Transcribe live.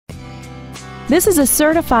This is a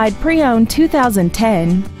certified pre-owned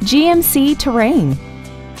 2010 GMC Terrain.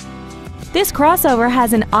 This crossover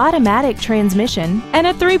has an automatic transmission and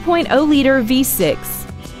a 3.0-liter V6.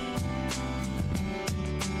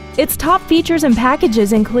 Its top features and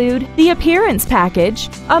packages include the Appearance Package,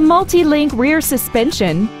 a multi-link rear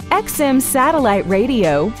suspension, XM satellite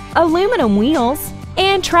radio, aluminum wheels,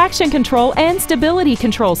 and traction control and stability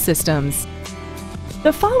control systems.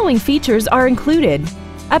 The following features are included: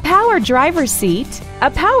 a power driver's seat, a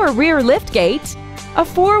power rear liftgate, a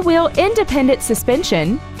four-wheel independent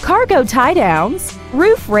suspension, cargo tie-downs,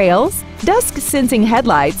 roof rails, dusk-sensing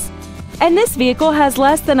headlights, and this vehicle has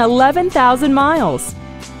less than 11,000 miles.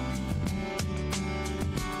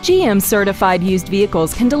 GM certified used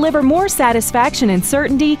vehicles can deliver more satisfaction and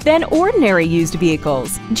certainty than ordinary used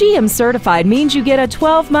vehicles. GM certified means you get a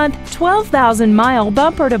 12-month, 12,000-mile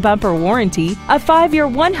bumper-to-bumper warranty, a 5-year,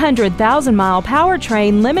 100,000-mile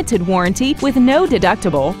powertrain limited warranty with no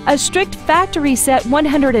deductible, a strict factory-set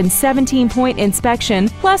 117-point inspection,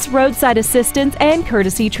 plus roadside assistance and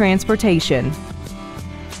courtesy transportation.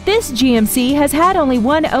 This GMC has had only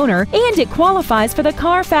one owner and it qualifies for the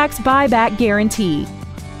Carfax buyback guarantee.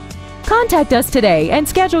 Contact us today and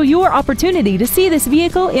schedule your opportunity to see this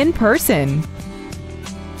vehicle in person.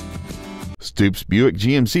 Stoops Buick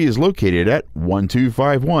GMC is located at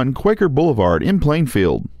 1251 Quaker Blvd in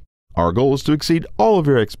Plainfield. Our goal is to exceed all of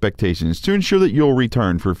your expectations to ensure that you'll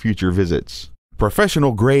return for future visits.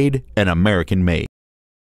 Professional grade and American made.